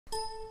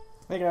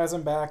Hey guys,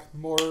 I'm back.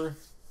 More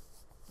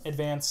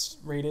advanced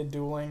rated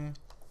dueling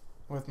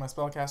with my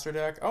spellcaster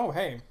deck. Oh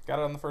hey, got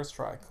it on the first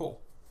try. Cool.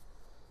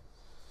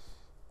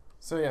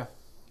 So yeah,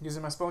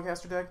 using my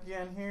spellcaster deck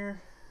again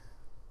here.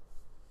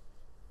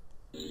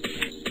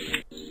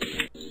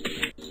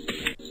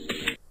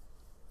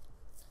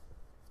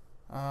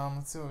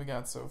 Let's see what we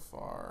got so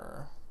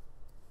far.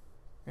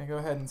 I'm gonna go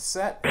ahead and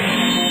set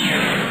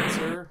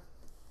answer.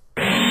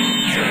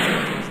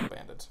 Set the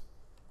bandit.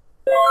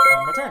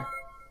 And my turn.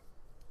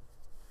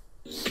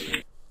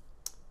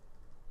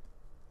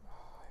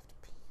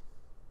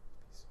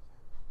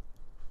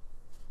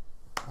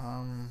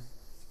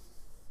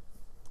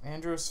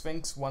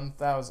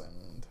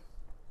 Androsphinx1000.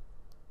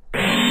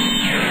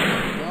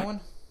 Going.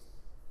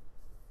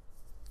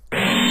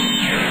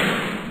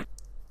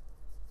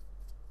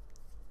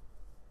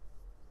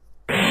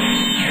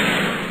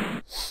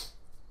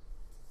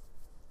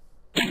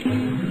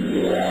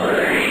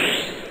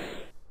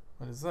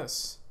 What is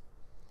this?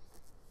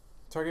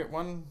 Target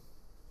one.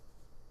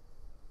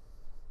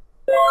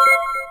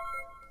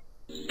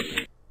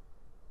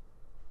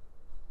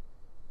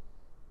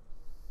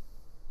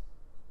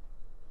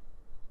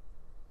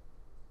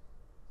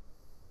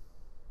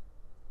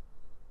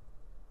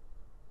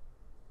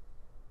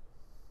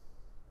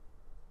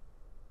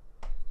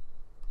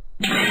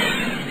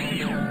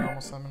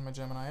 Normal summon my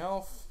Gemini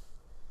Elf,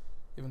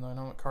 even though I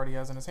know what card he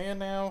has in his hand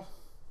now.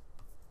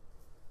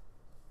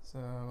 So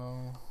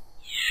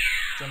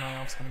Gemini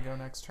Elf's gonna go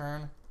next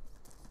turn.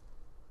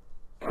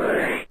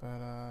 But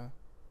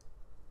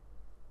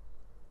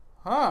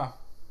huh.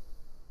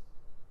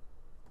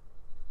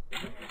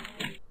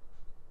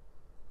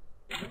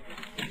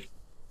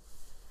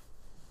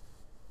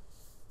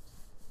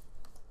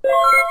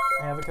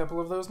 I have a couple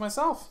of those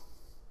myself.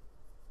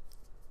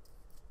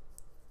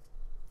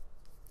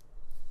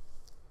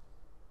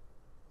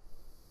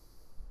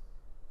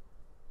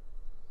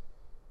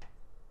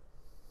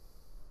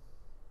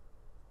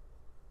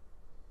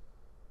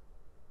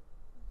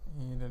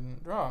 He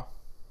didn't draw.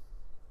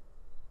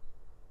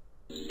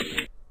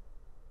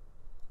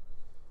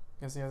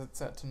 Guess he has it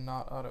set to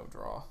not auto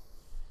draw.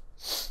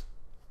 See,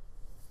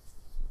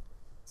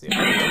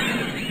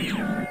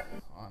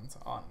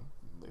 on.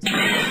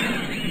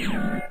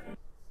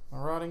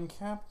 Marauding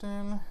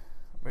Captain.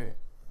 Wait.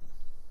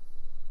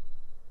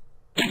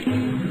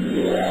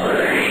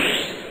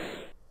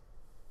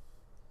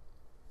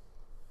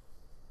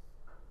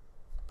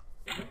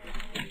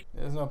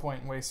 There's no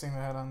point in wasting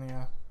that on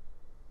the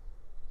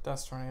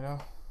Dust Tornado.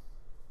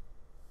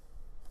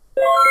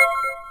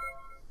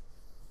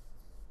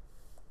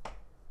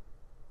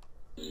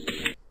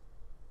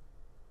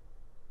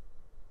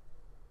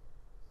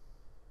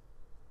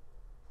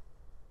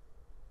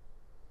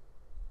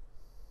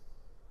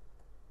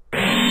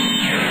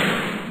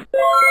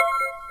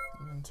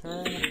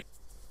 Turn.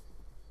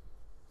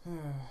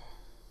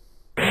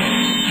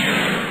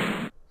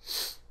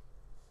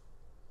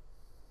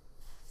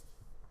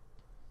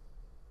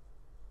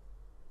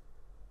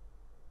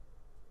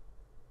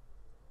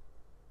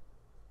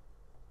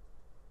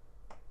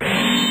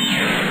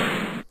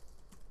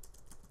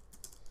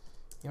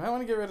 You might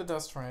want to get rid of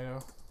Dust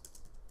Tornado.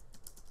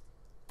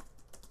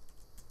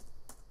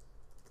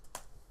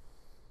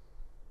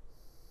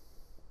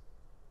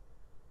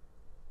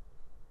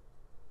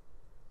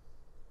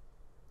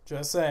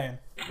 Just saying.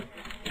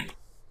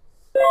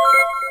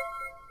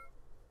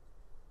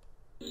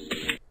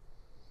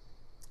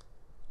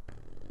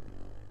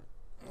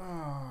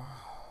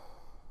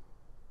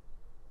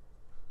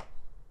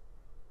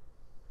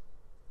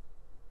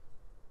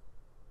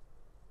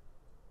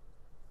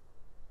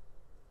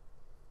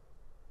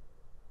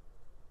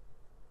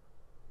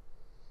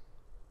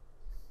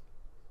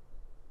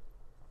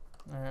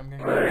 Alright, I'm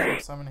gonna go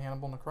summon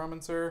Hannibal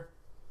Necromancer.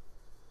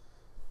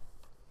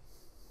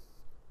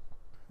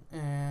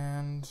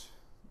 And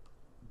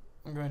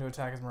I'm going to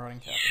attack his Marauding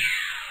Captain.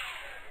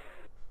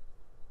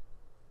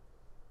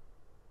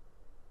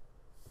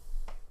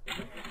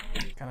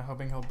 Kind of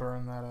hoping he'll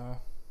burn that,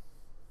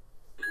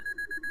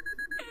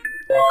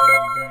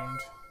 Doomed.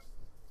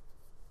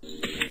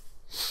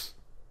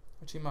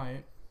 Which he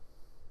might.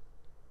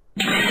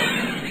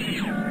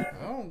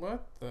 Oh,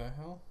 what the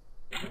hell?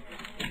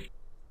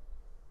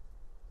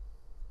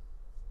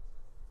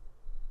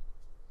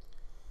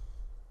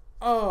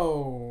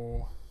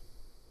 Oh.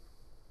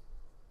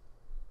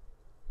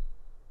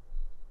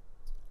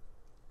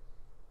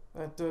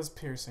 That does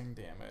piercing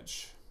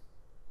damage.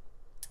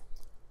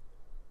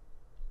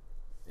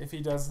 If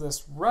he does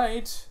this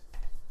right,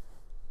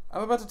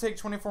 I'm about to take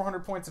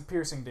 2,400 points of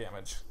piercing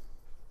damage.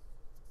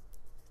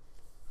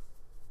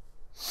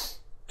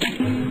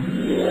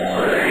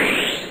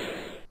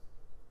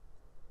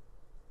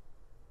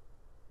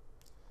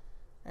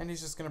 And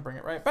he's just going to bring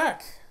it right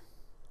back.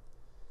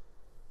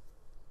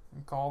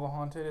 And Call the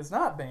Haunted is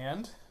not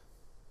banned,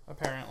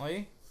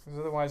 apparently, because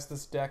otherwise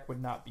this deck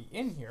would not be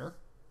in here.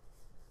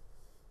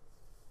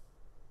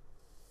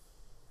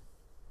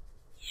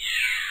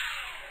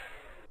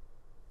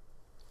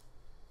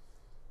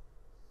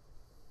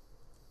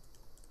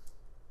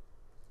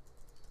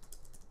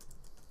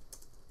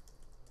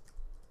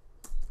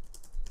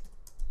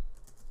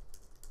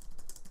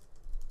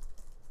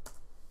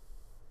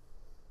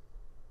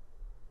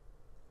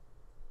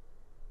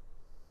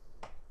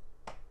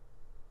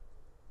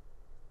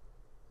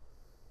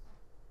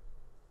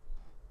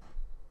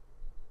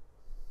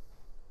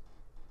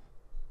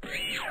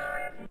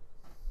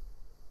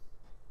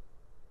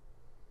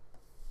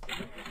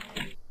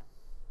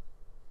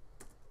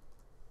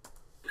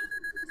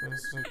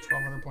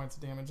 points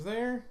of damage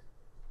there.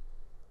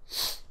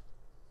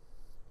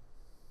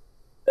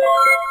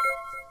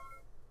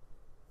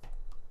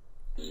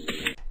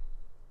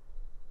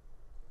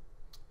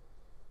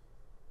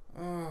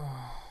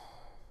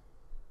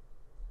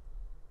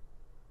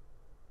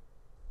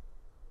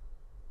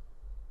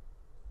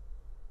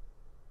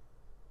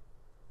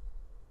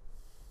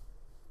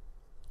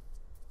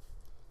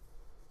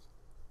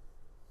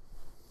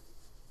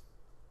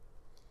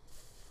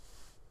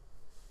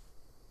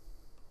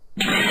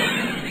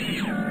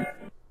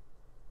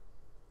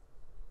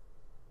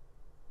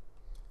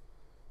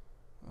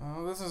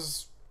 This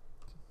is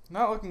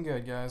not looking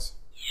good, guys.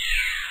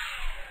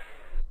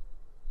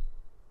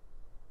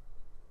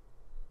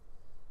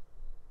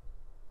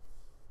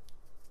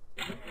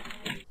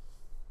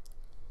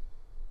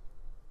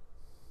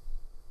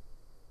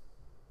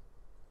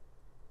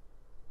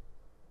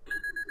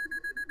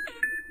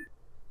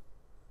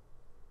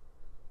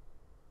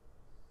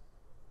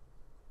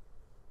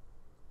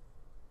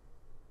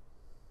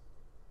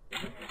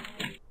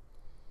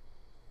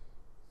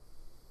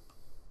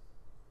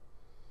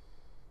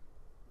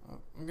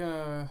 I'm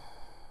gonna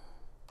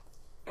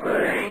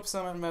flip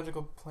summon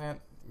magical plant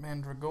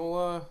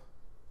Mandragola.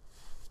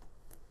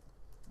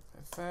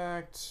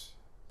 Effect.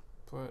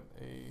 Put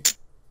a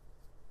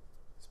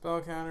spell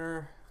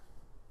counter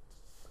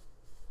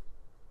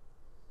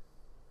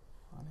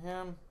on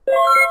him.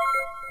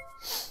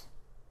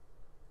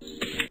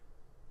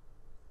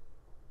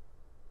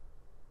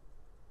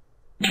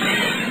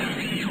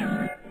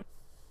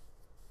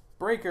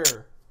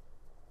 Breaker.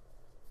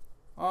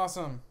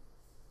 Awesome.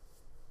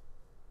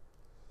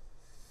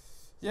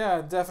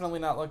 Yeah, definitely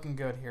not looking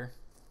good here.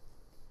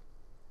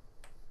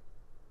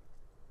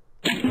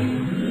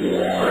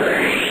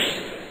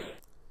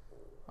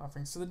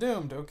 Offerings to the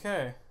Doomed,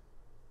 okay.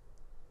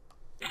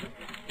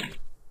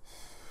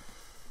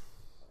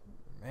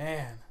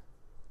 Man.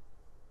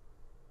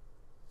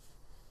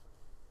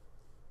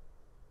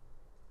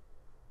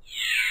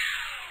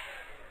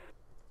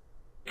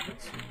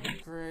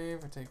 Grave,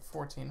 I take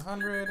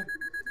 1,400.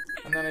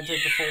 And then I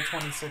take the full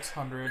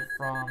 2,600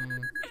 from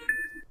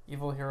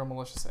Evil Hero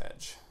Malicious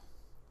Edge.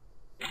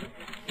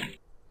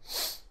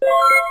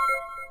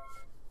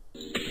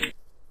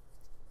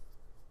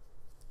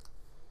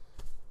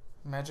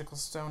 Magical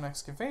Stone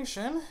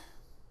Excavation.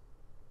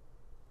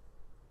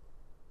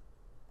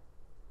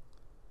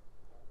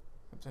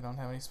 Oops, I don't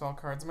have any spell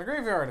cards in my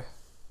graveyard.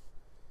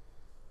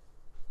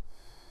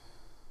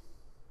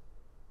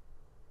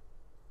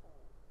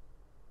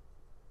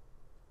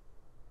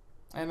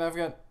 And I've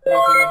got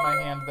nothing in my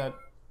hand that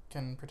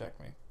can protect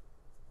me.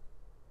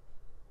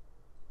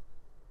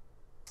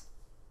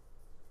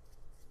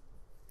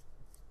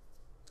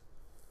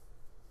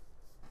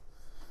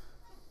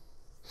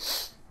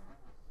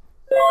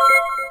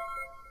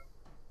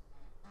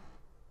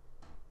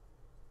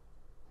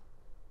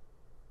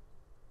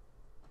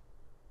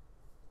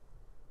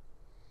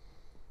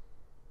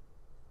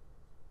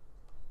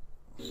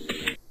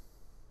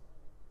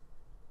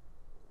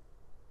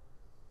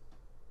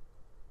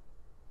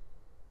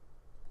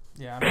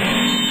 Yeah.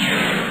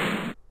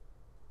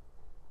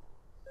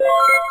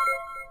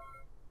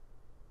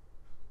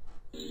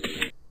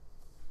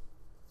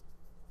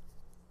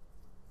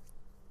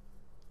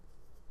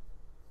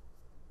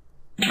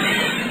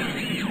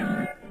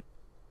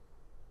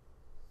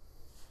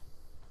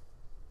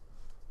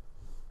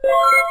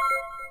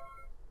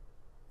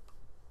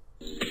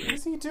 What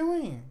is he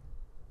doing?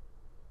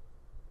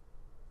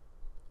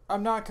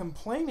 I'm not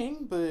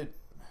complaining, but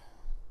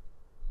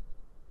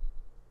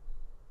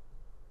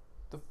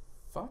the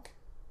fuck?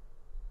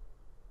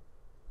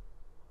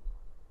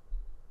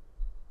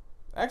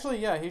 Actually,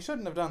 yeah, he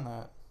shouldn't have done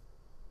that.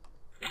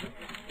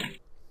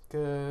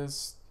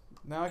 Because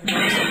now I can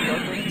put some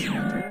Dark Red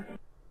Enchanter.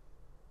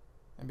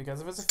 And because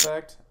of its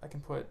effect, I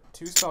can put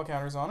 2 spell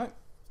counters on it.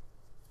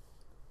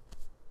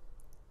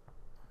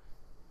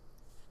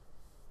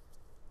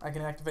 I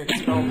can activate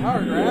Spell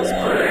Power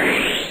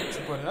Grasp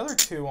to put another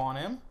 2 on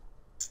him.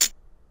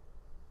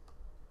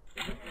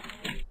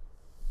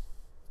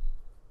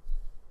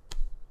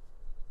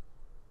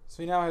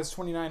 So he now has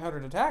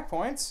 2,900 attack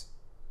points.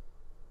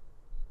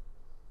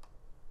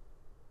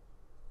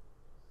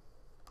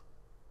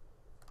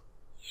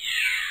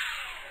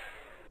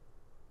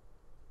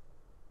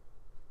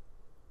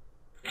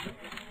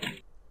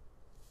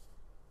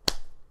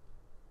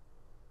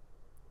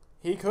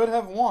 He could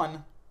have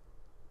won.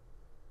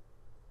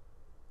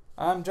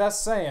 I'm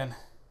just saying.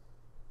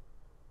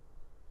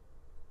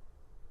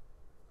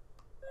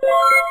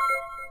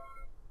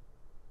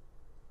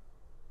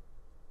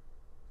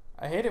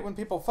 I hate it when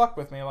people fuck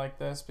with me like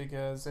this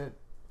because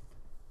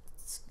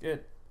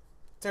it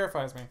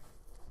terrifies me.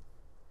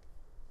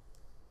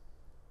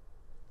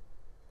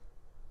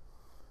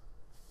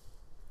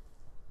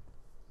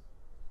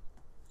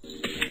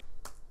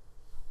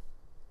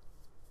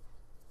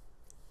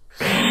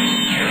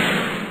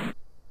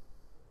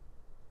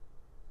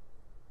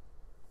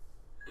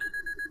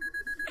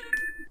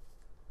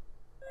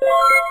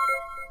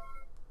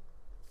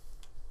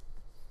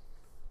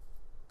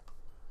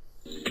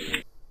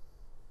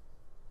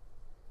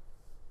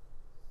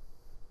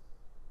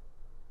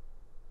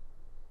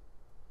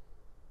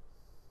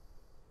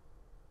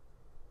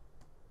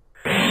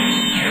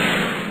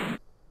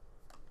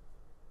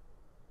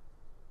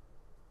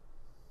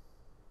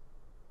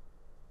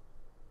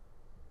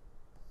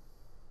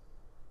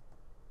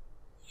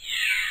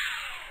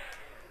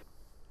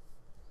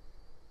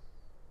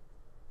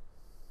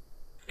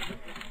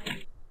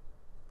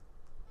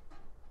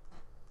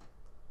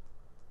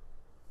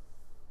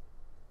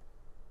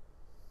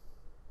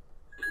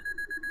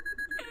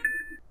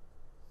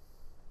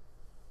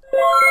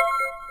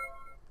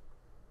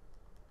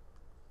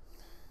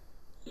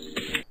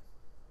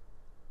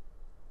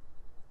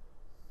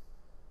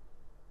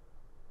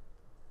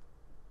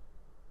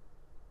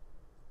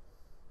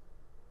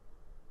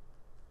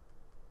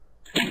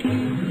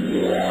 That.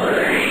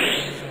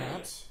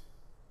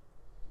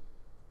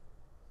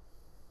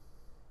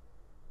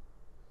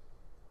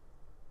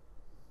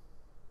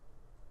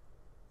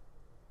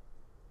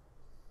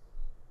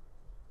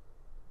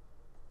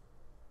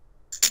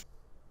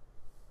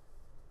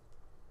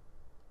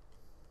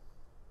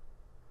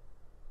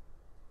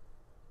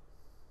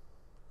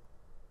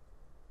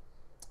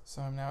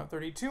 So I'm now at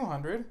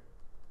 3,200.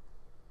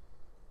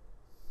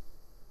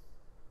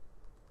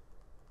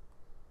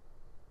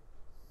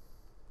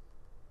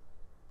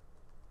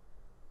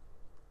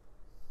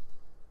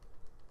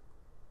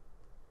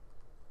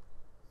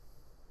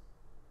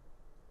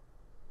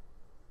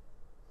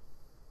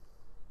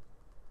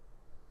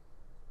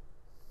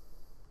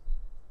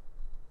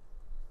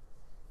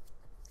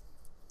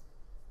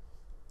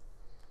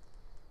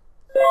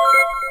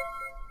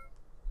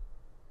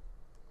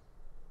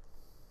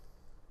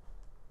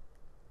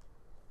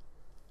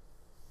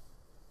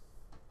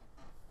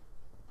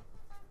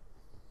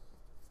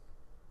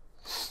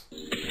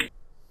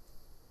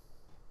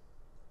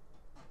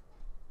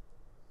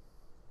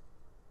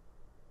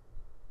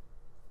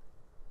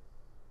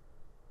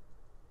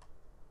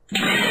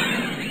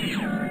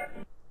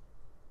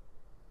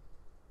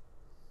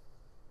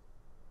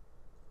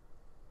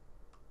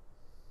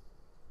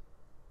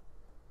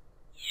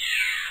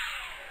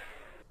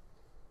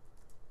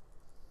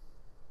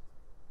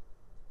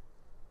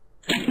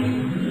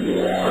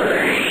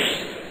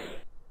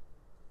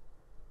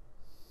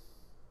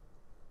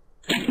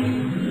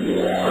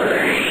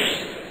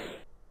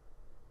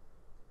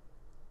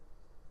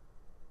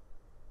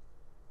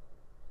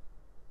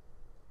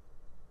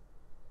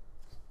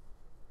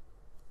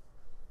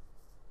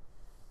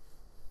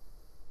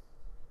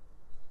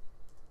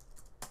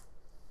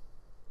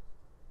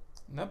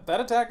 Nope,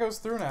 that attack goes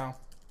through now.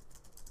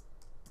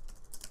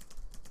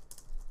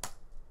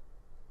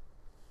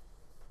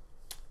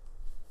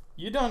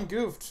 You done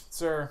goofed,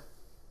 sir.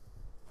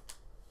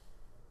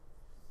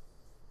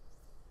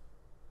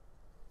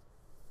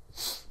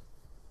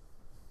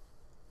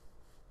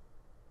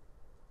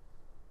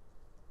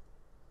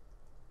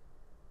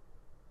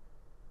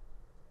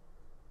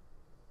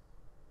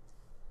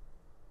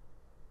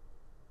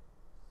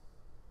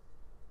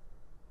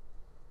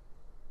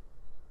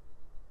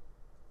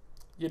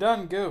 You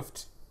done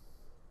goofed.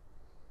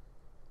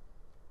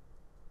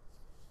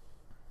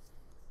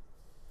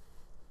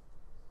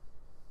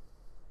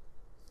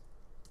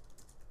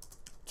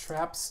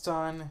 Trap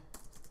stun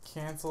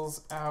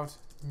cancels out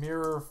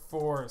mirror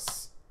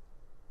force.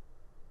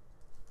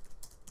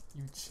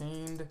 You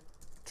chained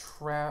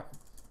trap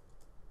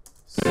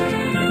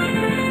stun.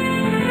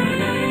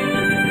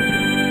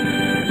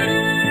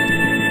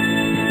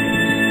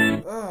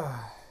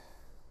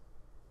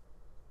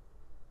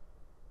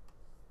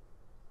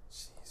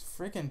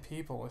 Freaking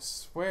people, I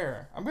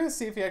swear. I'm gonna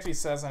see if he actually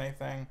says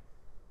anything.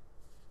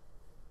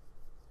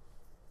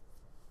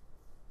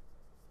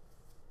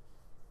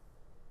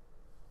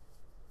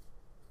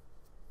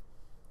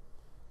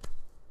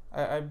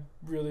 I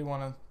really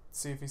want to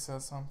see if he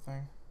says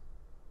something.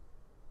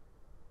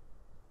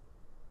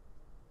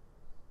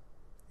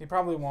 He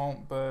probably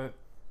won't, but...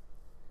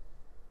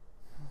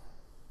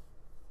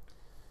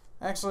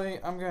 Actually,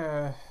 I'm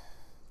gonna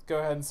go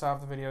ahead and stop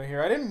the video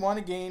here. I didn't want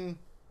to gain...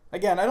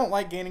 Again, I don't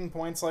like gaining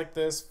points like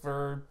this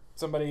for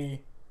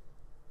somebody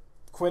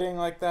quitting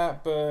like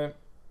that, but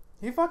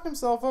he fucked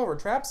himself over.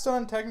 Trap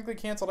Stun technically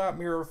canceled out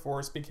Mirror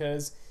Force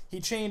because he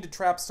chained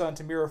Trap Stun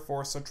to Mirror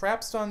Force, so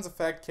Trap Stun's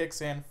effect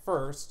kicks in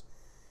first,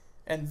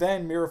 and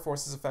then Mirror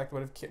Force's effect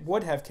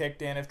would have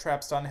kicked in if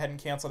Trap Stun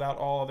hadn't canceled out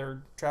all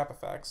other trap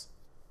effects.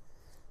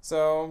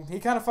 So he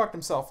kind of fucked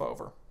himself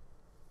over.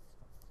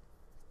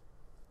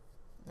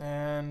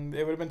 And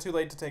it would have been too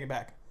late to take it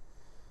back.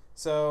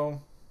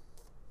 So...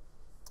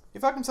 he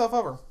fucked himself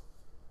over.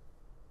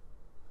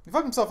 He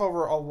fucked himself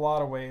over a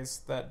lot of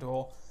ways, that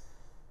duel.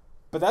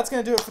 But that's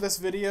going to do it for this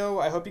video.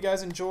 I hope you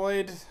guys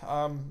enjoyed.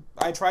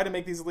 I try to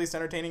make these at least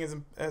entertaining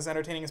as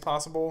entertaining as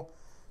possible.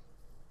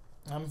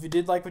 If you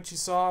did like what you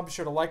saw, be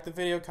sure to like the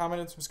video,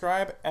 comment, and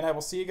subscribe. And I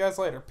will see you guys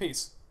later.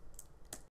 Peace.